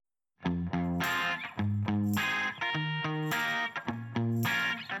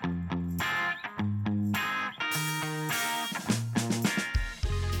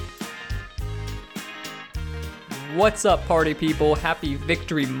What's up, party people? Happy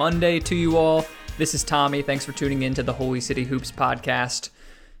Victory Monday to you all. This is Tommy. Thanks for tuning in to the Holy City Hoops podcast.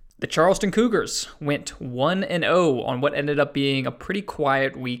 The Charleston Cougars went 1-0 on what ended up being a pretty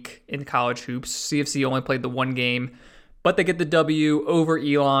quiet week in college hoops. CFC only played the one game, but they get the W over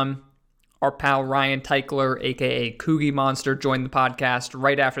Elon. Our pal Ryan Teichler, aka Cougie Monster, joined the podcast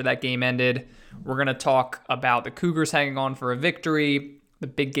right after that game ended. We're going to talk about the Cougars hanging on for a victory, the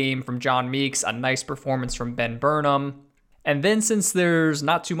big game from John Meeks, a nice performance from Ben Burnham. And then since there's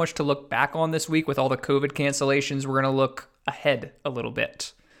not too much to look back on this week with all the COVID cancellations, we're going to look ahead a little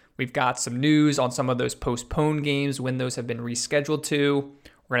bit. We've got some news on some of those postponed games, when those have been rescheduled to.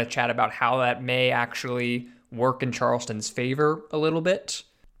 We're going to chat about how that may actually work in Charleston's favor a little bit.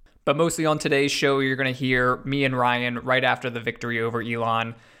 But mostly on today's show, you're going to hear me and Ryan right after the victory over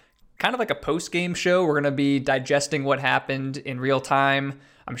Elon. Kind of like a post-game show. We're going to be digesting what happened in real time.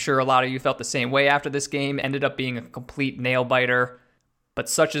 I'm sure a lot of you felt the same way after this game. Ended up being a complete nail-biter. But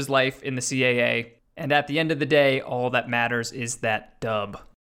such is life in the CAA. And at the end of the day, all that matters is that dub.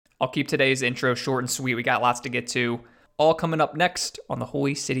 I'll keep today's intro short and sweet. We got lots to get to. All coming up next on the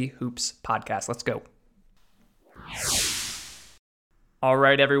Holy City Hoops podcast. Let's go. All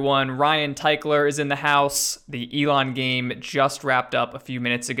right, everyone. Ryan Teichler is in the house. The Elon game just wrapped up a few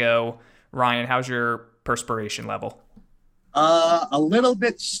minutes ago. Ryan, how's your perspiration level? A little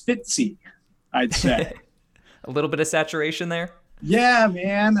bit spitzy, I'd say. A little bit of saturation there? Yeah,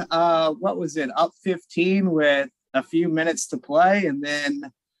 man. What was it? Up 15 with a few minutes to play, and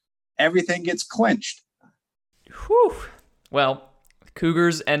then everything gets clinched. Whew. Well,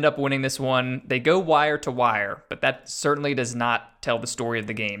 Cougars end up winning this one. They go wire to wire, but that certainly does not tell the story of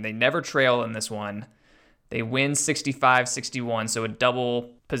the game. They never trail in this one. They win 65-61, so a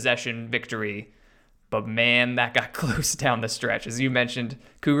double possession victory. But man, that got close down the stretch. As you mentioned,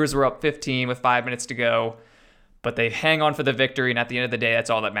 Cougars were up 15 with 5 minutes to go, but they hang on for the victory, and at the end of the day, that's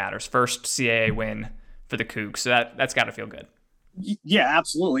all that matters. First CAA win for the Cougs, so that's got to feel good. Yeah,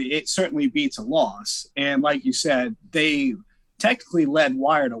 absolutely. It certainly beats a loss. And like you said, they technically led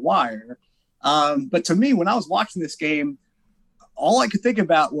wire to wire. But to me, when I was watching this game, all I could think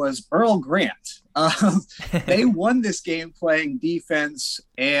about was Earl Grant. They won this game playing defense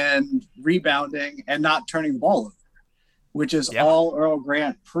and rebounding and not turning the ball over, which is all Earl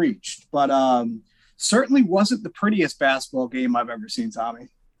Grant preached. But certainly wasn't the prettiest basketball game I've ever seen, Tommy.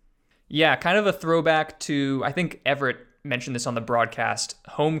 Yeah, kind of a throwback to, I think Everett mentioned this on the broadcast,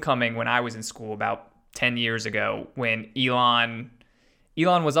 homecoming when I was in school about 10 years ago, when Elon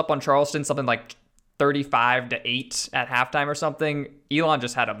was up on Charleston, something like 35-8 at halftime or something. Elon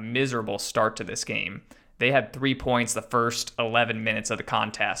just had a miserable start to this game. They had 3 points the first 11 minutes of the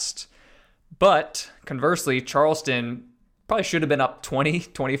contest. But conversely, Charleston probably should have been up 20,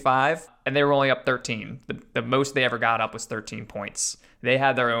 25, and they were only up 13. The most they ever got up was 13 points. They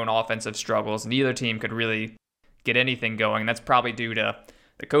had their own offensive struggles. Neither team could really get anything going. That's probably due to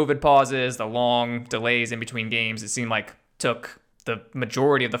the COVID pauses, the long delays in between games. It seemed like took the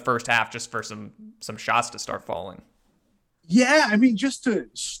majority of the first half just for some shots to start falling. Yeah, I mean, just to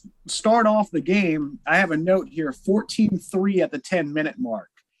start off the game, I have a note here, 14-3 at the 10-minute mark.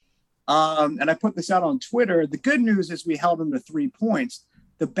 And I put this out on Twitter. The good news is we held them to 3 points.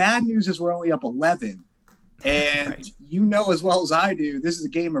 The bad news is we're only up 11. And right. You know as well as I do, this is a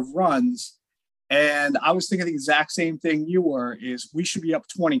game of runs. And I was thinking the exact same thing you were, is we should be up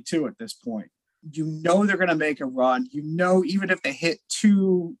 22 at this point. You know they're going to make a run. You know even if they hit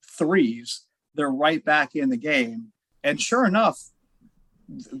 2 threes, they're right back in the game. And sure enough,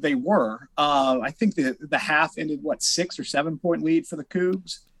 they were. I think the half ended, 6 or 7 point lead for the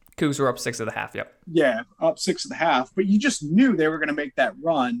Cougs? Cougs were up 6 at the half, yep. Yeah, up 6 at the half. But you just knew they were going to make that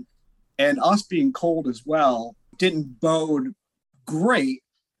run. And us being cold as well didn't bode great.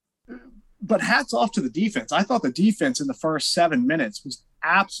 But hats off to the defense. I thought the defense in the first 7 minutes was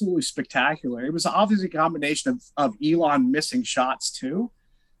absolutely spectacular. It was obviously a combination of Elon missing shots too,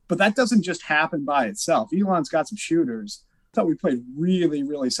 but that doesn't just happen by itself. Elon's got some shooters. I thought we played really,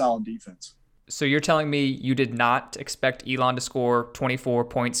 really solid defense. So you're telling me you did not expect Elon to score 24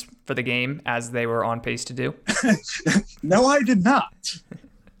 points for the game as they were on pace to do? No, I did not.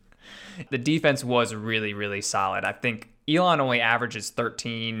 The defense was really, really solid. I think Elon only averages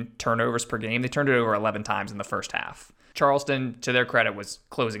 13 turnovers per game. They turned it over 11 times in the first half. Charleston, to their credit, was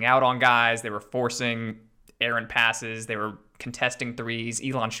closing out on guys. They were forcing errant passes. They were contesting threes.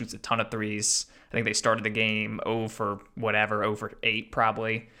 Elon shoots a ton of threes. I think they started the game 0 for 8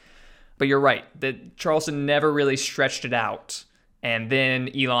 probably. But you're right. Charleston never really stretched it out. And then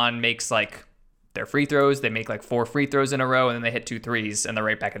Elon makes their free throws. They make 4 free throws in a row, and then they hit 2 threes, and they're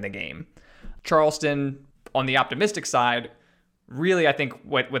right back in the game. Charleston, On the optimistic side, really, I think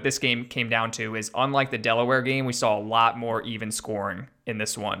what this game came down to is, unlike the Delaware game, we saw a lot more even scoring in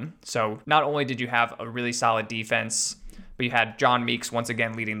this one. So not only did you have a really solid defense, but you had John Meeks once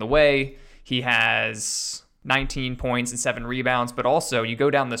again leading the way. He has 19 points and 7 rebounds, but also you go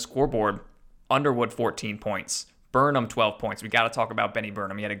down the scoreboard, Underwood 14 points, Burnham 12 points. We got to talk about Benny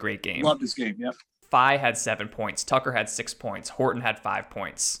Burnham. He had a great game. Love this game, yep. Phi had 7 points. Tucker had 6 points. Horton had 5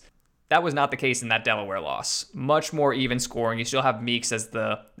 points. That was not the case in that Delaware loss. Much more even scoring. You still have Meeks as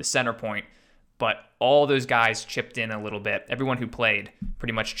the center point, but all those guys chipped in a little bit. Everyone who played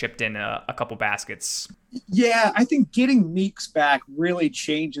pretty much chipped in a couple baskets. Yeah, I think getting Meeks back really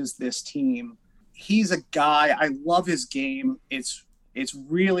changes this team. He's a guy, I love his game. It's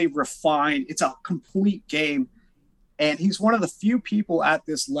really refined. It's a complete game. And he's one of the few people at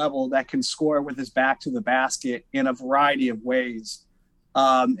this level that can score with his back to the basket in a variety of ways.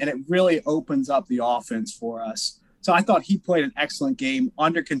 And it really opens up the offense for us. So I thought he played an excellent game,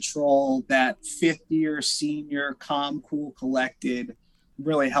 under control. That fifth-year senior, calm, cool, collected,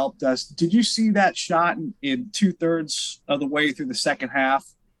 really helped us. Did you see that shot in 2/3 of the way through the second half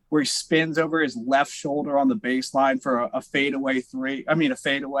where he spins over his left shoulder on the baseline for a fadeaway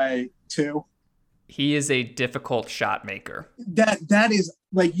two? He is a difficult shot maker. That is,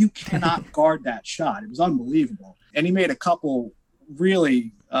 like, you cannot guard that shot. It was unbelievable. And he made a couple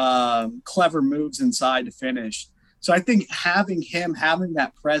really clever moves inside to finish. So I think having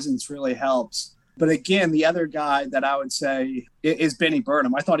that presence really helps. But again, the other guy that I would say is Benny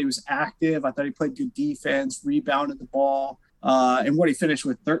Burnham. I thought he was active. I thought he played good defense, rebounded the ball. And what he finished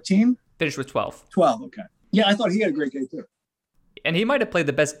with, 13? Finished with 12. 12, okay. Yeah, I thought he had a great game too. And he might have played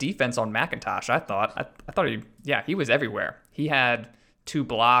the best defense on McIntosh, I thought. I thought he was everywhere. He had 2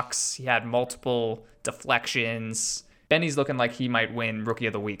 blocks. He had multiple deflections. Benny's looking like he might win Rookie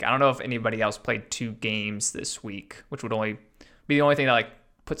of the Week. I don't know if anybody else played 2 games this week, which would only be the only thing that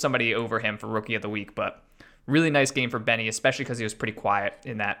put somebody over him for Rookie of the Week. But really nice game for Benny, especially because he was pretty quiet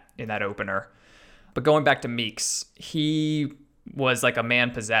in that opener. But going back to Meeks, he was like a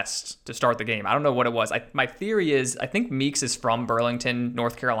man possessed to start the game. I don't know what it was. My theory is I think Meeks is from Burlington,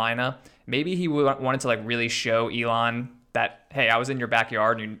 North Carolina. Maybe he wanted to really show Elon that, hey, I was in your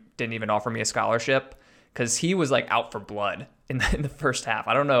backyard and you didn't even offer me a scholarship, because he was out for blood in the first half.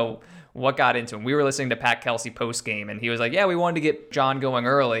 I don't know what got into him. We were listening to Pat Kelsey post game, and he was like, yeah, we wanted to get John going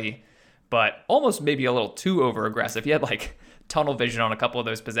early, but almost maybe a little too over aggressive. He had tunnel vision on a couple of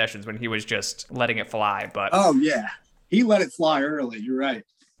those possessions when he was just letting it fly. But oh yeah, he let it fly early. You're right.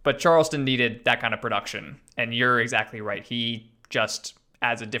 But Charleston needed that kind of production, and you're exactly right. He just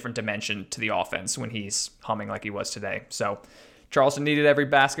adds a different dimension to the offense when he's humming like he was today. So Charleston needed every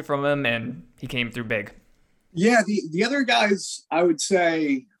basket from him, and he came through big. Yeah, the other guys, I would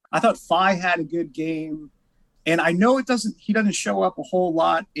say, I thought Phi had a good game. And I know he doesn't show up a whole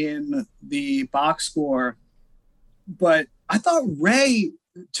lot in the box score, but I thought Raekwon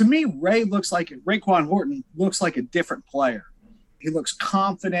Horton looks like a different player. He looks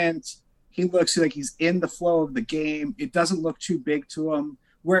confident. He looks like he's in the flow of the game. It doesn't look too big to him,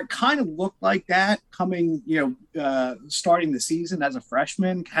 where it kind of looked like that coming, starting the season as a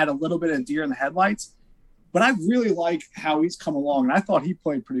freshman, had a little bit of deer in the headlights. But I really like how he's come along, and I thought he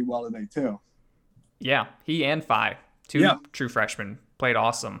played pretty well today too. Yeah, he and Phi, two true freshmen, played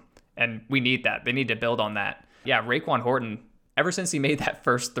awesome, and we need that. They need to build on that. Yeah, Raekwon Horton, ever since he made that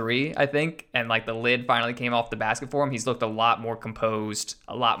first 3, I think, and the lid finally came off the basket for him, he's looked a lot more composed,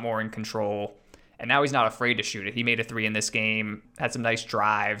 a lot more in control, and now he's not afraid to shoot it. He made a 3 in this game, had some nice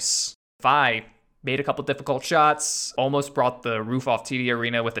drives. Phi made a couple difficult shots, almost brought the roof off TD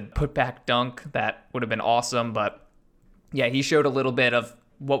Arena with a putback dunk that would have been awesome. But yeah, he showed a little bit of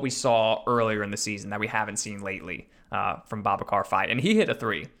what we saw earlier in the season that we haven't seen lately from Babacar Phi. And he hit a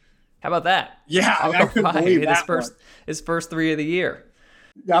 3. How about that? Yeah, I couldn't believe that his first 3 of the year.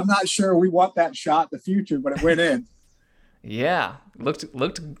 I'm not sure we want that shot in the future, but it went in. Yeah, looked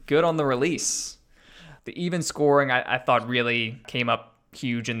good on the release. The even scoring, I thought, really came up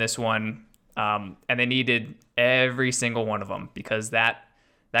huge in this one. And they needed every single one of them, because that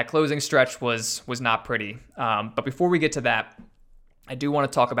closing stretch was not pretty. But before we get to that, I do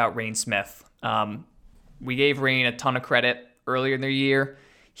want to talk about Rain Smith. We gave Rain a ton of credit earlier in the year.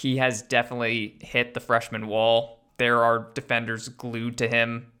 He has definitely hit the freshman wall. There are defenders glued to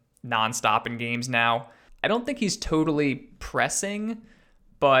him nonstop in games now. I don't think he's totally pressing,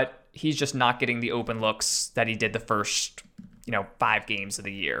 but he's just not getting the open looks that he did the first 5 games of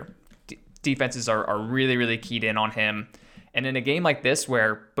the year. Defenses are really, really keyed in on him. And in a game like this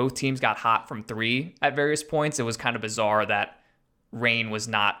where both teams got hot from 3 at various points, it was kind of bizarre that Rain was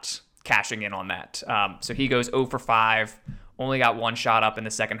not cashing in on that. So he goes 0 for 5, only got one shot up in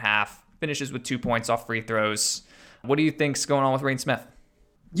the second half, finishes with 2 points off free throws. What do you think's going on with Rain Smith?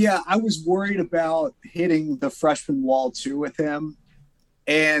 Yeah, I was worried about hitting the freshman wall too with him.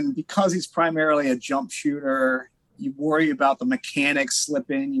 And because he's primarily a jump shooter, you worry about the mechanics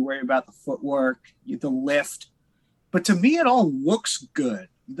slipping, you worry about the footwork, the lift. But to me, it all looks good.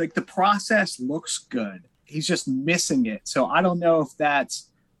 Like the process looks good. He's just missing it. So I don't know if that's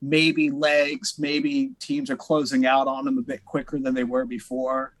maybe legs, maybe teams are closing out on him a bit quicker than they were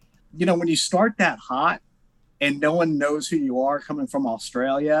before. You know, when you start that hot and no one knows who you are coming from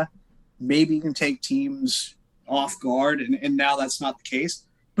Australia, maybe you can take teams off guard. And now that's not the case.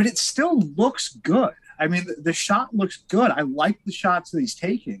 But it still looks good. I mean, the shot looks good. I like the shots that he's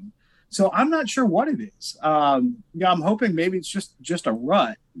taking. So I'm not sure what it is. I'm hoping maybe it's just a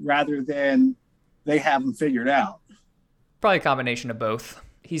rut rather than they have him figured out. Probably a combination of both.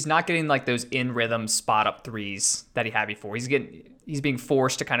 He's not getting like those in rhythm spot up threes that he had before. He's being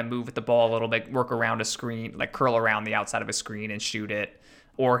forced to kind of move with the ball a little bit, work around a screen, like curl around the outside of a screen and shoot it.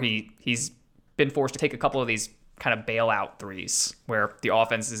 Or he's been forced to take a couple of these kind of bailout threes where the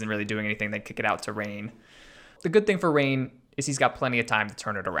offense isn't really doing anything. They kick it out to Rain. The good thing for Rain is he's got plenty of time to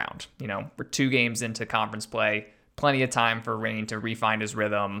turn it around. You know, we're 2 games into conference play, plenty of time for Rain to refine his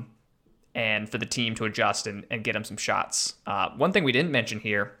rhythm and for the team to adjust and get him some shots. One thing we didn't mention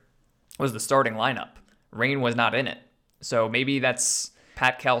here was the starting lineup. Rain was not in it. So maybe that's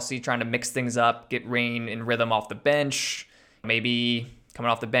Pat Kelsey trying to mix things up, get Rain in rhythm off the bench. Maybe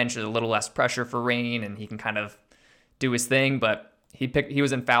coming off the bench, there's a little less pressure for Rain and he can kind of do his thing, but he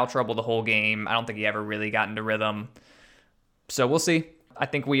was in foul trouble the whole game. I don't think he ever really got into rhythm. So we'll see. I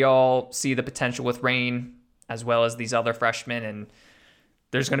think we all see the potential with Rain as well as these other freshmen, and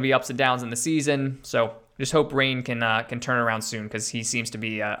there's going to be ups and downs in the season. So just hope Rain can turn around soon because he seems to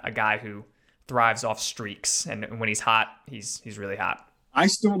be a guy who thrives off streaks, and when he's hot, he's really hot. I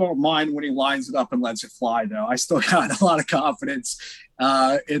still don't mind when he lines it up and lets it fly, though. I still got a lot of confidence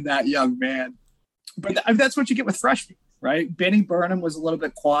in that young man. But that's what you get with freshmen, right? Benny Burnham was a little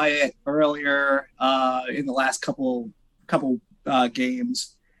bit quiet earlier in the last couple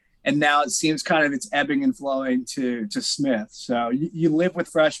games, and now it seems kind of it's ebbing and flowing to Smith. So you live with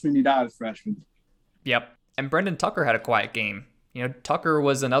freshmen, you die with freshmen. Yep. And Brendan Tucker had a quiet game. You know, Tucker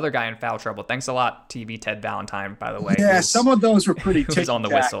was another guy in foul trouble. Thanks a lot, TV Ted Valentine, by the way. Yeah, some of those were pretty was on the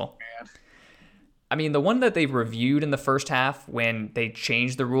whistle. Man. I mean, the one that they reviewed in the first half when they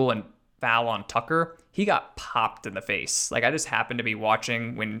changed the rule and foul on Tucker, he got popped in the face. Like, I just happened to be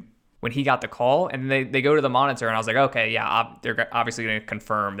watching when he got the call, and they go to the monitor, and I was like, okay, yeah, they're obviously going to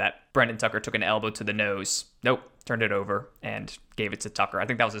confirm that Brendan Tucker took an elbow to the nose. Nope, turned it over and gave it to Tucker. I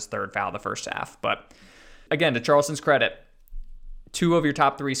think that was his 3rd foul the first half. But again, to Charleston's credit, 2 of your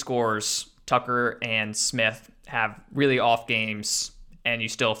top 3 scorers, Tucker and Smith, have really off games, and you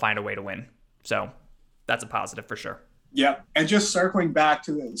still find a way to win. So that's a positive for sure. Yeah, and just circling back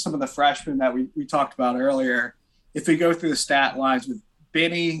to some of the freshmen that we talked about earlier, if we go through the stat lines with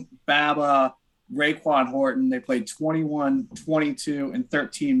Benny, Baba, Raekwon Horton, they played 21, 22, and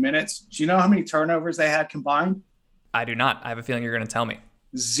 13 minutes. Do you know how many turnovers they had combined? I do not. I have a feeling you're going to tell me.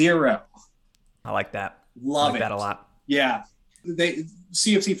 0. I like that. Love that a lot. Yeah.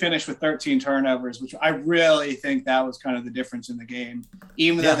 CFC finished with 13 turnovers, which I really think that was kind of the difference in the game,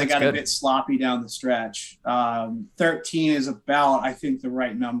 even though they got a bit sloppy down the stretch. 13 is about, I think, the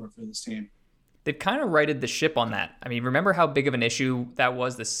right number for this team. They've kind of righted the ship on that. I mean, remember how big of an issue that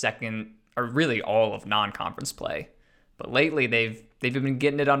was the second, or really all of non-conference play. But lately, they've been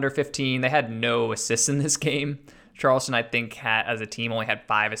getting it under 15. They had no assists in this game. Charleston, I think, as a team, only had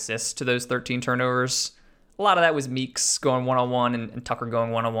 5 assists to those 13 turnovers. A lot of that was Meeks going one-on-one and Tucker going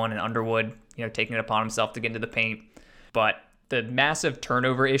one-on-one and Underwood, you know, taking it upon himself to get into the paint. But the massive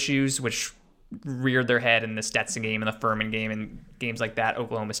turnover issues, which reared their head in the Stetson game and the Furman game and games like that,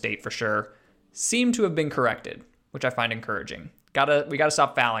 Oklahoma State for sure, seem to have been corrected, which I find encouraging. We gotta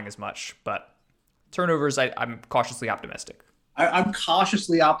stop fouling as much, but turnovers, I'm cautiously optimistic. I'm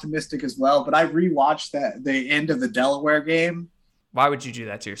cautiously optimistic as well, but I rewatched the end of the Delaware game. Why would you do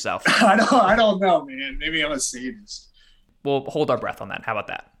that to yourself? I don't know, man. Maybe I'm a sadist. We'll hold our breath on that. How about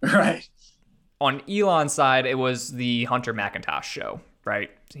that? Right. On Elon's side, it was the Hunter McIntosh show, right?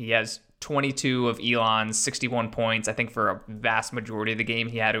 He has 22 of Elon's 61 points. I think for a vast majority of the game,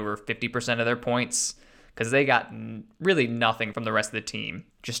 he had over 50% of their points because they got really nothing from the rest of the team.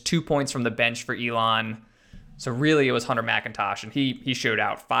 Just 2 points from the bench for Elon. So really, it was Hunter McIntosh, and he showed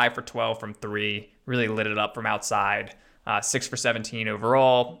out. 5 for 12 from 3, really lit it up from outside. 6 for 17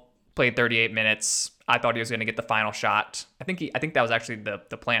 overall, played 38 minutes. I thought he was going to get the final shot. I think that was actually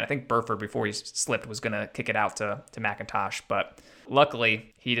the plan. I think Burford, before he slipped, was going to kick it out to McIntosh, but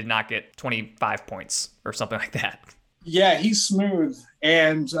luckily he did not get 25 points or something like that. Yeah, he's smooth.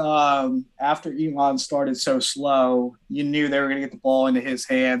 And after Elon started so slow, you knew they were going to get the ball into his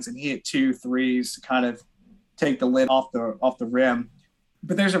hands, and he hit 2 threes to kind of take the lid off the rim.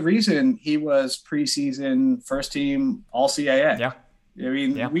 But there's a reason he was preseason first team All-CAA. Yeah. I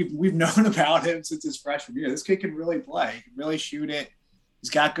mean, we've known about him since his freshman year. This kid can really play. He can really shoot it. He's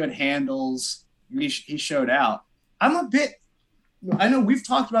got good handles. He showed out. I know we've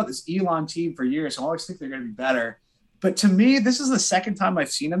talked about this Elon team for years. So I always think they're going to be better. But to me, this is the second time I've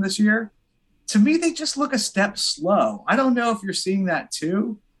seen them this year. To me, they just look a step slow. I don't know if you're seeing that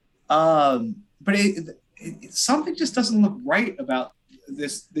too. But something just doesn't look right about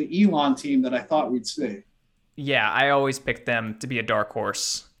the Elon team that I thought we'd see. Yeah, I always picked them to be a dark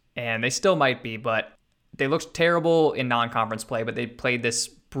horse, and they still might be, but they looked terrible in non-conference play, but they played this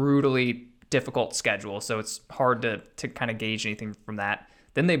brutally difficult schedule, so it's hard to kind of gauge anything from that.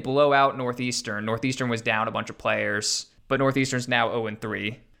 Then they blow out Northeastern. Northeastern was down a bunch of players, but Northeastern's now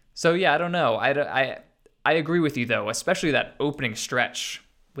 0-3. So yeah, I don't know. I agree with you, though, especially that opening stretch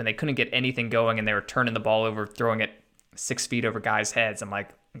when they couldn't get anything going and they were turning the ball over, throwing it 6 feet over guys' heads. I'm like,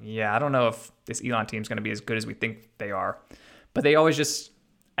 yeah, I don't know if this Elon team's going to be as good as we think they are. But they always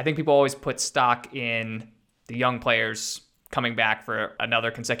I think people always put stock in the young players coming back for another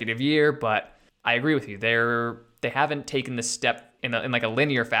consecutive year. But I agree with you. They haven't taken the step in like a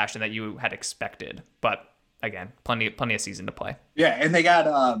linear fashion that you had expected. But again, plenty of season to play. Yeah, and they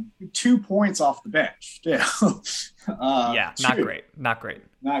got 2 points off the bench. Yeah, not great. Not great.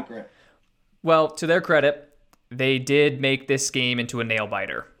 Well, to their credit, they did make this game into a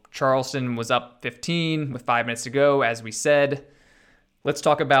nail-biter. Charleston was up 15 with 5 minutes to go, as we said. Let's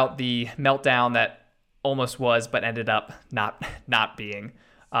talk about the meltdown that almost was, but ended up not being.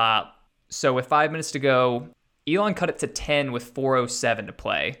 So with 5 minutes to go, Elon cut it to 10 with 4:07 to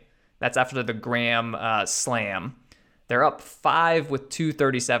play. That's after the Graham slam. They're up 5 with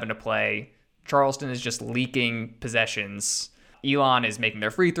 2:37 to play. Charleston is just leaking possessions. Elon is making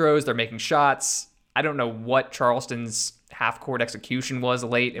their free throws. They're making shots. I don't know what Charleston's half-court execution was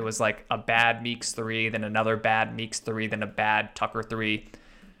late. It was like a bad Meeks 3, then another bad Meeks 3, then a bad Tucker 3.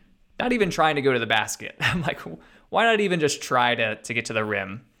 Not even trying to go to the basket. I'm like, why not even just try to get to the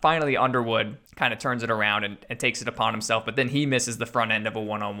rim? Finally, Underwood kind of turns it around and takes it upon himself, but then he misses the front end of a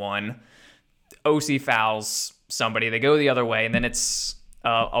one-on-one. OC fouls somebody. They go the other way, and then it's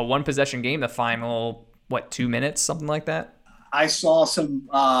a one-possession game, the final, 2 minutes, something like that? I saw some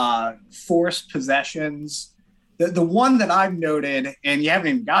forced possessions. The one that I've noted, and you haven't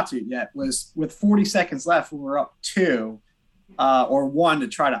even got to it yet, was with 40 seconds left, we were up 2 or 1 to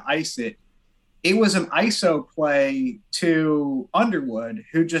try to ice it. It was an ISO play to Underwood,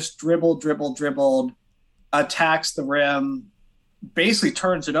 who just dribbled, attacks the rim, basically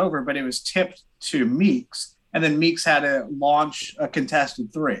turns it over, but it was tipped to Meeks, and then Meeks had to launch a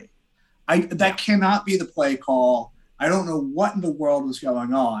contested 3. That cannot be the play call. I don't know what in the world was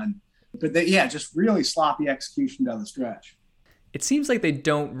going on, but just really sloppy execution down the stretch. It seems like they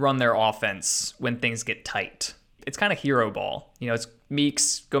don't run their offense when things get tight. It's kind of hero ball. It's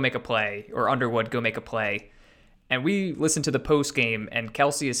Meeks, go make a play, or Underwood, go make a play. And we listened to the post game, and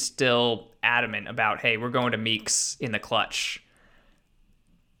Kelsey is still adamant about, hey, we're going to Meeks in the clutch.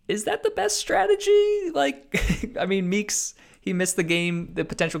 Is that the best strategy? Meeks, he missed the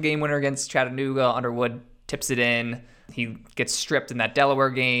potential game winner against Chattanooga. Underwood tips it in. He gets stripped in that Delaware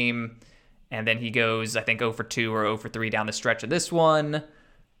game, and then he goes, I think, 0-2 or 0-3 down the stretch of this one.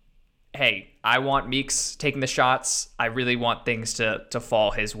 Hey, I want Meeks taking the shots. I really want things to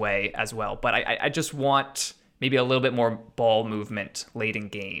fall his way as well. But I just want maybe a little bit more ball movement late in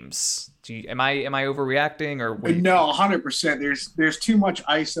games. Am I overreacting or what? No, 100%. There's too much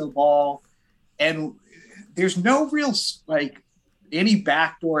ISO ball, and there's no real any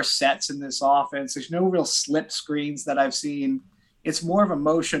backdoor sets in this offense. There's no real slip screens that I've seen. It's more of a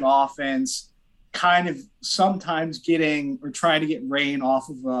motion offense, kind of sometimes getting or trying to get rain off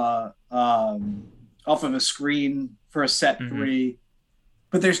of a screen for a set 3.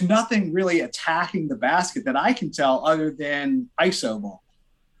 But there's nothing really attacking the basket that I can tell other than ISO ball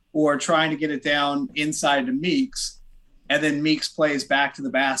or trying to get it down inside to Meeks, and then Meeks plays back to the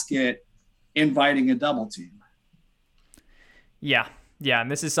basket, inviting a double team. Yeah, and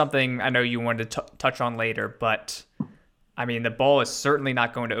this is something I know you wanted to touch on later, but the ball is certainly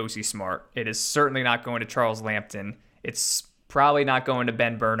not going to OC Smart. It is certainly not going to Charles Lampton. It's probably not going to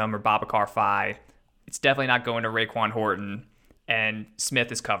Ben Burnham or Babacar Faye. It's definitely not going to Raekwon Horton, and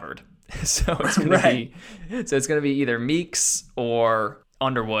Smith is covered. So it's going Right. to be either Meeks or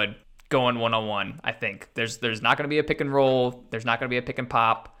Underwood going one-on-one. I think there's not going to be a pick and roll. There's not going to be a pick and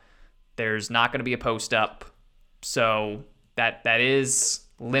pop. There's not going to be a post up. So that is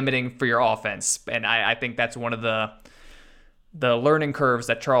limiting for your offense. And I think that's one of the learning curves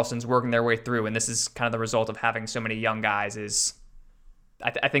that Charleston's working their way through. And this is kind of the result of having so many young guys is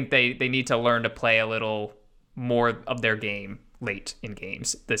I think they need to learn to play a little more of their game late in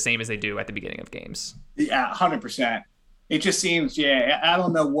games, the same as they do at the beginning of games. Yeah, 100%. It just seems, I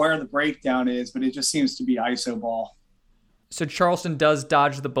don't know where the breakdown is, but it just seems to be ISO ball. So Charleston does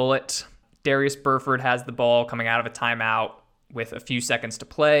dodge the bullet. Darius Burford has the ball coming out of a timeout with a few seconds to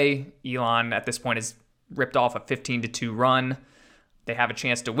play. Elon at this point has ripped off a 15-2 run. They have a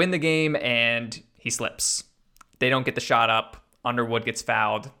chance to win the game, and he slips. They don't get the shot up. Underwood gets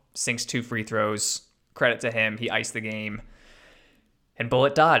fouled, sinks 2 free throws. Credit to him. He iced the game. And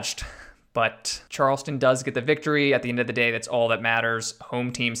Bullet dodged. But Charleston does get the victory. At the end of the day, that's all that matters.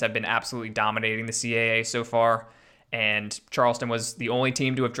 Home teams have been absolutely dominating the CAA so far. And Charleston was the only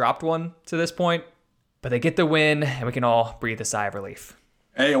team to have dropped one to this point. But they get the win, and we can all breathe a sigh of relief.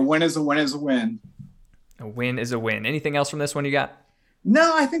 Hey, a win is a win is a win. A win is a win. Anything else from this one you got?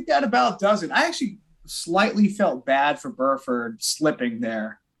 No, I think that about does it. I actually slightly felt bad for Burford slipping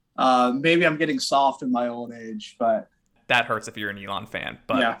there. Maybe I'm getting soft in my old age, but that hurts if you're an Elon fan.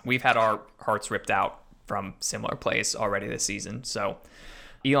 But yeah, we've had our hearts ripped out from similar plays already this season. So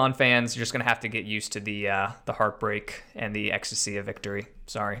Elon fans are just going to have to get used to the heartbreak and the ecstasy of victory.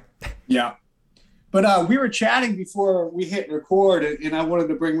 Sorry. Yeah. But we were chatting before we hit record, and I wanted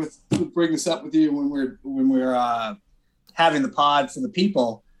to bring this up with you when we're having the pod for the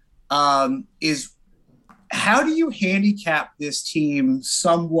people. Is how do you handicap this team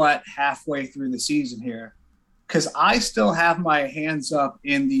somewhat halfway through the season here? Because I still have my hands up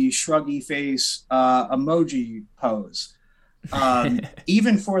in the shruggy face emoji pose.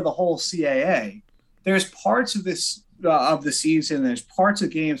 Even for the whole CAA, there's parts of this of the season, there's parts of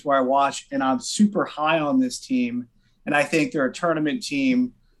games where I watch and I'm super high on this team, and I think they're a tournament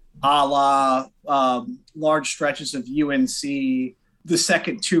team, a la large stretches of UNC, the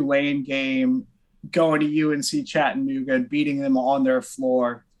second Tulane game, going to UNC Chattanooga and beating them on their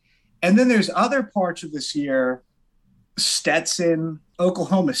floor. And then there's other parts of this year, Stetson,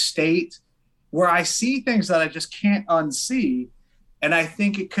 Oklahoma State, where I see things that I just can't unsee, and I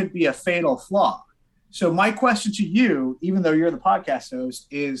think it could be a fatal flaw. So my question to you, even though you're the podcast host,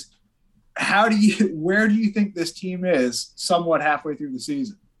 is where do you think this team is somewhat halfway through the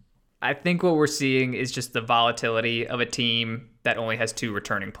season? I think what we're seeing is just the volatility of a team that only has 2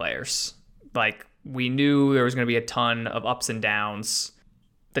 returning players. Like, we knew there was going to be a ton of ups and downs.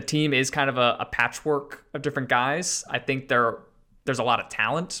 The team is kind of a patchwork of different guys. I think there's a lot of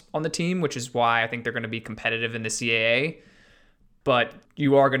talent on the team, which is why I think they're going to be competitive in the CAA. But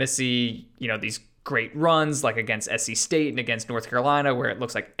you are going to see, these great runs like against SC State and against North Carolina, where it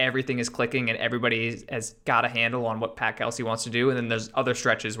looks like everything is clicking and everybody has got a handle on what Pat Kelsey wants to do. And then there's other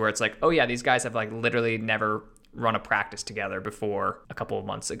stretches where it's like, oh yeah, these guys have like literally never run a practice together before a couple of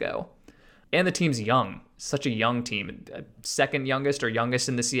months ago. And the team's young, such a young team, second youngest or youngest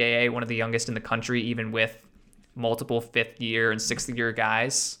in the CAA, one of the youngest in the country, even with multiple 5th year and 6th year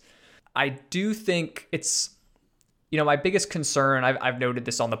guys. I do think it's, my biggest concern, I've noted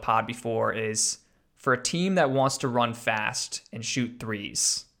this on the pod before, is for a team that wants to run fast and shoot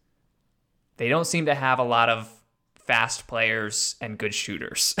threes, they don't seem to have a lot of fast players and good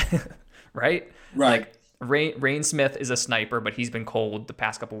shooters, right? Right. Like Rain Smith is a sniper, but he's been cold the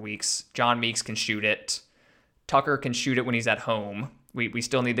past couple weeks. John Meeks can shoot it. Tucker can shoot it when he's at home. We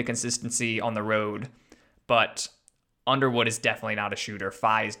still need the consistency on the road, but Underwood is definitely not a shooter.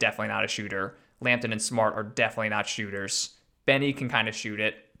 Phi is definitely not a shooter. Lampton and Smart are definitely not shooters. Benny can kind of shoot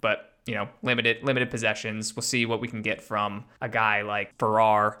it, but limited possessions. We'll see what we can get from a guy like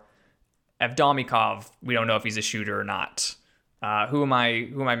Farrar. Evdomikov, we don't know if he's a shooter or not. Who am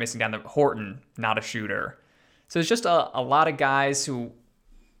I missing down there? Horton, not a shooter. So it's just a lot of guys who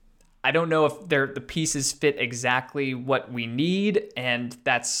I don't know if the pieces fit exactly what we need, and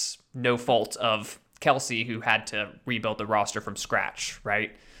that's no fault of Kelsey, who had to rebuild the roster from scratch,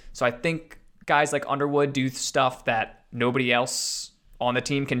 right? So I think guys like Underwood do stuff that nobody else on the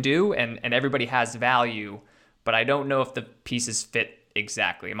team can do, and everybody has value, but I don't know if the pieces fit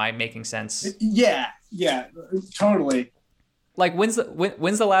exactly. Am I making sense? Yeah, totally. Like, when's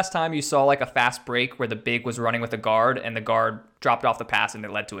the last time you saw like a fast break where the big was running with the guard and the guard dropped off the pass and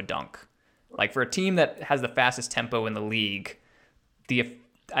it led to a dunk? Like, for a team that has the fastest tempo in the league,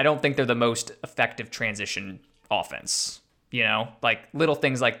 I don't think they're the most effective transition offense. Like little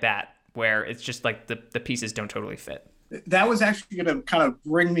things like that where it's just like the pieces don't totally fit. That was actually going to kind of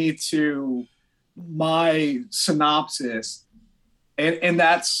bring me to my synopsis. And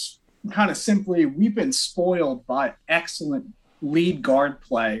that's kind of simply, we've been spoiled by excellent lead guard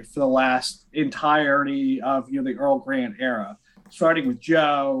play for the last entirety of the Earl Grant era, starting with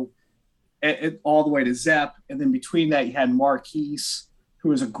Joe all the way to Zepp. And then between that, you had Marquise, who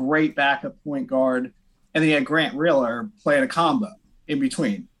was a great backup point guard. And then you had Grant Riller playing a combo in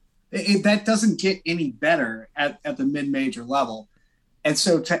between. That doesn't get any better at the mid-major level. And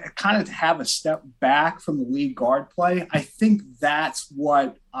so to kind of have a step back from the lead guard play, I think that's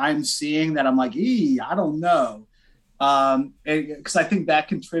what I'm seeing, that I'm like, I don't know. Because I think that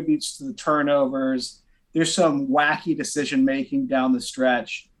contributes to the turnovers. There's some wacky decision-making down the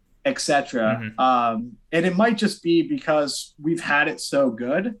stretch, etc. And it might just be because we've had it so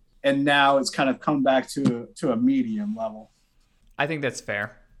good, and now it's kind of come back to a medium level. I think that's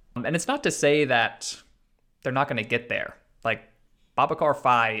fair. And it's not to say that they're not going to get there. Like, Babacar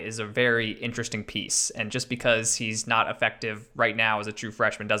Faye is a very interesting piece. And just because he's not effective right now as a true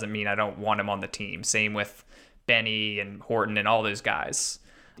freshman doesn't mean I don't want him on the team. Same with Benny and Horton and all those guys.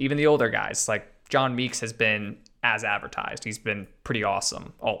 Even the older guys, like John Meeks has been as advertised. He's been pretty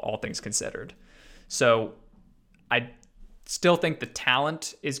awesome, all things considered. So I still think the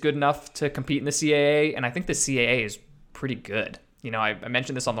talent is good enough to compete in the CAA. And I think the CAA is pretty good. I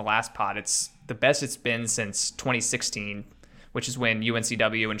mentioned this on the last pod. It's the best it's been since 2016, which is when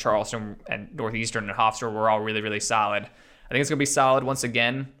UNCW and Charleston and Northeastern and Hofstra were all really, really solid. I think it's going to be solid once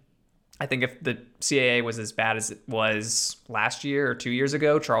again. I think if the CAA was as bad as it was last year or 2 years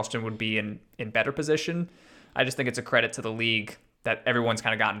ago, Charleston would be in better position. I just think it's a credit to the league that everyone's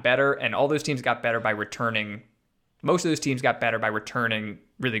kind of gotten better, and all those teams got better by returning. Most of those teams got better by returning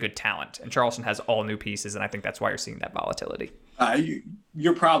really good talent, and Charleston has all new pieces, and I think that's why you're seeing that volatility.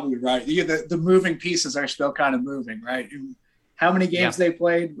 You're probably right. The moving pieces are still kind of moving, right? How many games they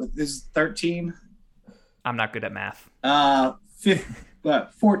played? This is 13? I'm not good at math.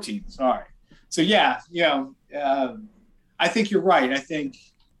 14. Sorry. So, I think you're right. I think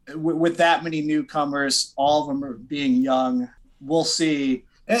with that many newcomers, all of them are being young, we'll see.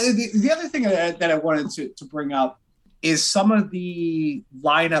 And the other thing that I wanted to bring up is some of the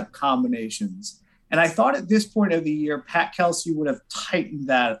lineup combinations. And I thought at this point of the year, Pat Kelsey would have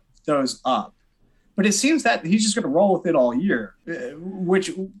tightened those up. But it seems that he's just going to roll with it all year,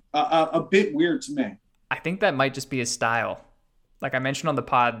 which a bit weird to me. I think that might just be his style. Like I mentioned on the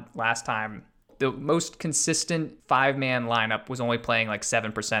pod last time, the most consistent five-man lineup was only playing like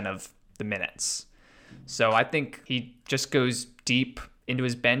 7% of the minutes. So I think he just goes deep into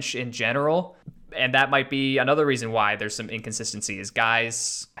his bench in general. And that might be another reason why there's some inconsistency, is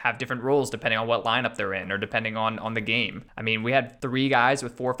guys have different roles depending on what lineup they're in or depending on the game. I mean, we had 3 guys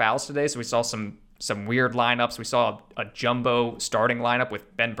with 4 fouls today, so we saw some weird lineups. We saw a jumbo starting lineup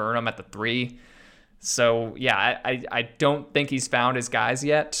with Ben Burnham at the 3. So, yeah, I don't think he's found his guys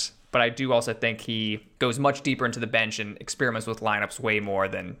yet, but I do also think he goes much deeper into the bench and experiments with lineups way more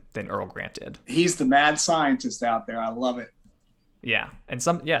than Earl Grant did. He's the mad scientist out there. I love it. Yeah, and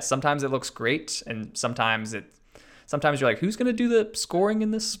sometimes it looks great, and sometimes you're like, who's going to do the scoring in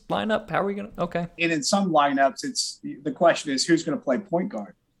this lineup? How are we going to? Okay. And in some lineups, the question is who's going to play point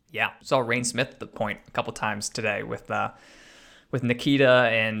guard. Yeah, saw Rain Smith at the point a couple times today with Nikita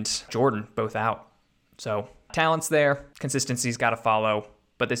and Jordan both out. So talent's there, consistency's got to follow.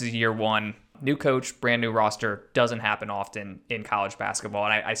 But this is year 1, new coach, brand new roster. Doesn't happen often in college basketball,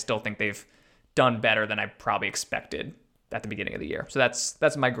 and I still think they've done better than I probably expected at the beginning of the year. So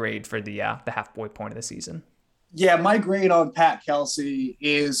that's my grade for the halfway point of the season. Yeah, my grade on Pat Kelsey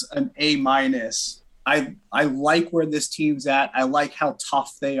is an A-. I like where this team's at. I like how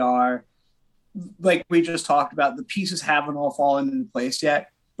tough they are. Like we just talked about, the pieces haven't all fallen into place yet.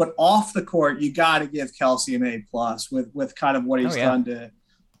 But off the court, you got to give Kelsey an A+ with kind of what he's done to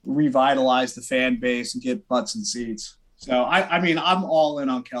revitalize the fan base and get butts and seats. So, I mean, I'm all in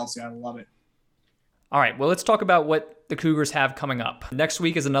on Kelsey. I love it. All right, well, let's talk about what the Cougars have coming up. Next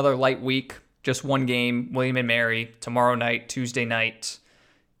week is another light week, just one game, William & Mary, tomorrow night, Tuesday night.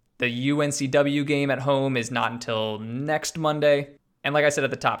 The UNCW game at home is not until next Monday. And like I said at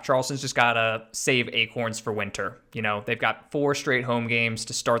the top, Charleston's just got to save acorns for winter. They've got 4 straight home games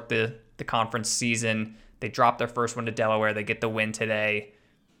to start the conference season. They dropped their first one to Delaware. They get the win today.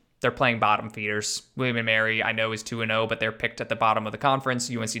 They're playing bottom feeders. William & Mary, I know, is 2-0, but they're picked at the bottom of the conference.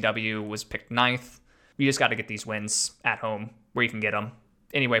 UNCW was picked 9th. You just got to get these wins at home where you can get them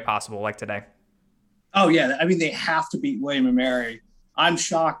any way possible, like today. Oh, yeah. I mean, they have to beat William & Mary. I'm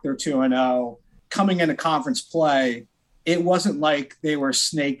shocked they're 2-0. Coming into conference play, it wasn't like they were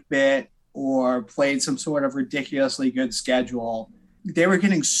snake bit or played some sort of ridiculously good schedule. They were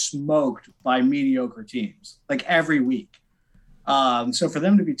getting smoked by mediocre teams like every week. So for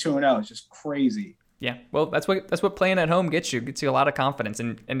them to be 2-0 is just crazy. Yeah, well, that's what playing at home gets you. It gets you a lot of confidence,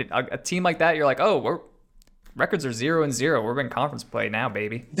 and a team like that, you're like, oh, records are 0-0. We're in conference play now,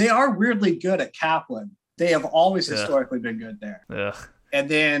 baby. They are weirdly good at Kaplan. They have always historically been good there. Ugh. And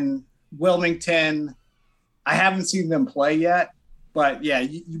then Wilmington, I haven't seen them play yet, but yeah,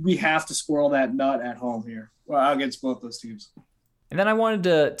 we have to squirrel that nut at home here. Well, against both those teams. And then I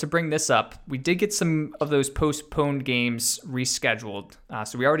wanted to bring this up. We did get some of those postponed games rescheduled.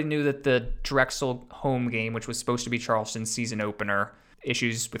 So we already knew that the Drexel home game, which was supposed to be Charleston's season opener,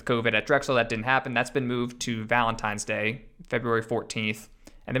 issues with COVID at Drexel, that didn't happen. That's been moved to Valentine's Day, February 14th.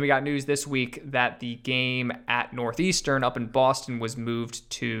 And then we got news this week that the game at Northeastern up in Boston was moved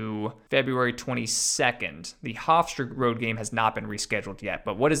to February 22nd. The Hofstra road game has not been rescheduled yet.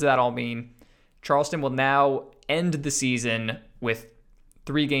 But what does that all mean? Charleston will now end the season with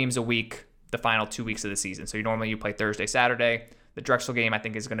 3 games a week, the final 2 weeks of the season. So normally you play Thursday, Saturday. The Drexel game, I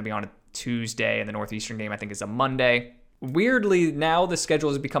think, is going to be on a Tuesday, and the Northeastern game, I think, is a Monday. Weirdly, now the schedule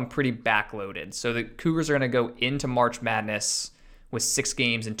has become pretty backloaded. So the Cougars are going to go into March Madness with 6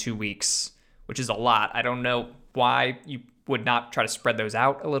 games in 2 weeks, which is a lot. I don't know why you would not try to spread those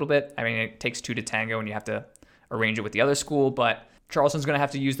out a little bit. I mean, it takes 2 to tango, and you have to arrange it with the other school, but Charleston's going to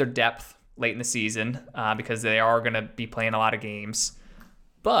have to use their depth late in the season because they are going to be playing a lot of games.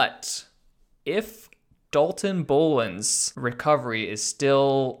 But if Dalton Boland's recovery is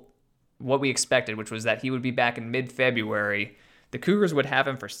still what we expected, which was that he would be back in mid-February, the Cougars would have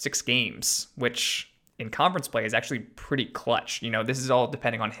him for 6 games, which in conference play is actually pretty clutch. You know, this is all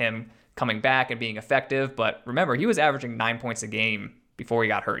depending on him coming back and being effective. But remember, he was averaging 9 points a game before he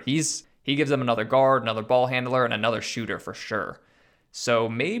got hurt. He gives them another guard, another ball handler, and another shooter for sure. So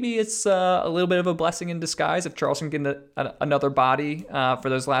maybe it's a little bit of a blessing in disguise if Charleston can get another body for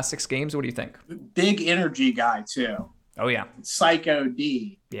those last 6 games. What do you think? Big energy guy, too. Oh, yeah. Psycho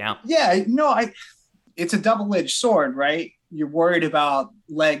D. Yeah. Yeah, no, it's a double-edged sword, right? You're worried about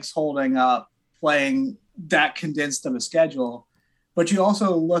legs holding up, playing that condensed of a schedule. But you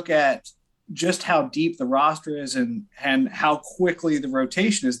also look at just how deep the roster is and how quickly the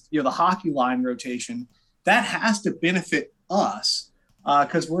rotation is, the hockey line rotation. That has to benefit us.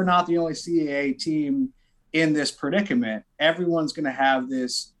 Because we're not the only CAA team in this predicament. Everyone's going to have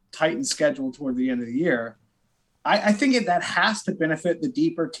this tightened schedule toward the end of the year. I think that has to benefit the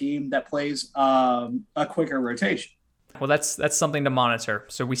deeper team that plays a quicker rotation. Well, that's something to monitor.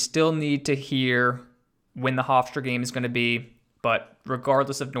 So we still need to hear when the Hofstra game is going to be. But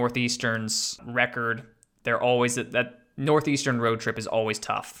regardless of Northeastern's record, they're always that Northeastern road trip is always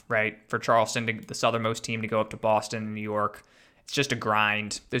tough, right? For Charleston, the southernmost team, to go up to Boston and New York. It's just a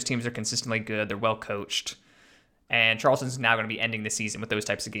grind. Those teams are consistently good. They're well coached. And Charleston's now going to be ending the season with those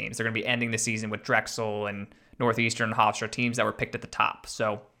types of games. They're going to be ending the season with Drexel and Northeastern and Hofstra, teams that were picked at the top.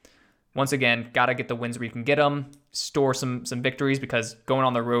 So once again, got to get the wins where you can get them, store some victories, because going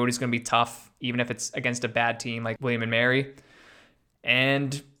on the road is going to be tough, even if it's against a bad team like William and Mary.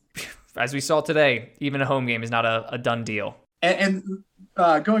 And as we saw today, even a home game is not a done deal. And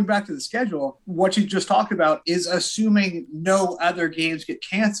going back to the schedule, what you just talked about is assuming no other games get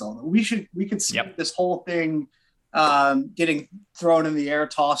canceled. We could see this whole thing getting thrown in the air,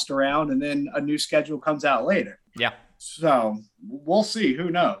 tossed around, and then a new schedule comes out later. Yeah. So we'll see. Who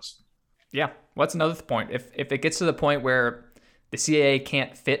knows? Yeah. What's another point? If it gets to the point where the CAA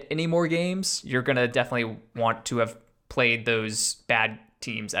can't fit any more games, you're going to definitely want to have played those bad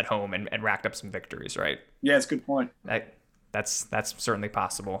teams at home and racked up some victories, right? Yeah, it's a good point. That's certainly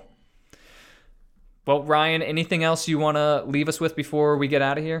possible. Well, Ryan, anything else you want to leave us with before we get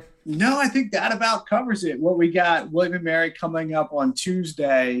out of here? No, I think that about covers it. What we got, William and Mary coming up on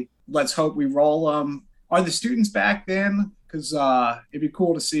Tuesday. Let's hope we roll them. Are the students back then? Because it'd be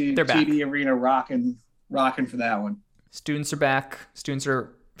cool to see TD Arena rocking for that one. Students are back.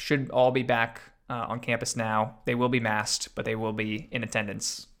 Should all be back on campus now. They will be masked, but they will be in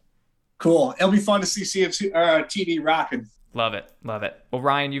attendance. Cool. It'll be fun to see CFC TD rocking. Love it. Well,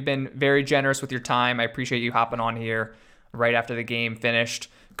 Ryan, you've been very generous with your time. I appreciate you hopping on here right after the game finished.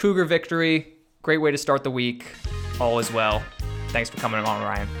 Cougar victory. Great way to start the week. All is well. Thanks for coming on,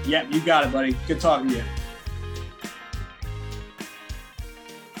 Ryan. Yep, you got it, buddy. Good talking to you.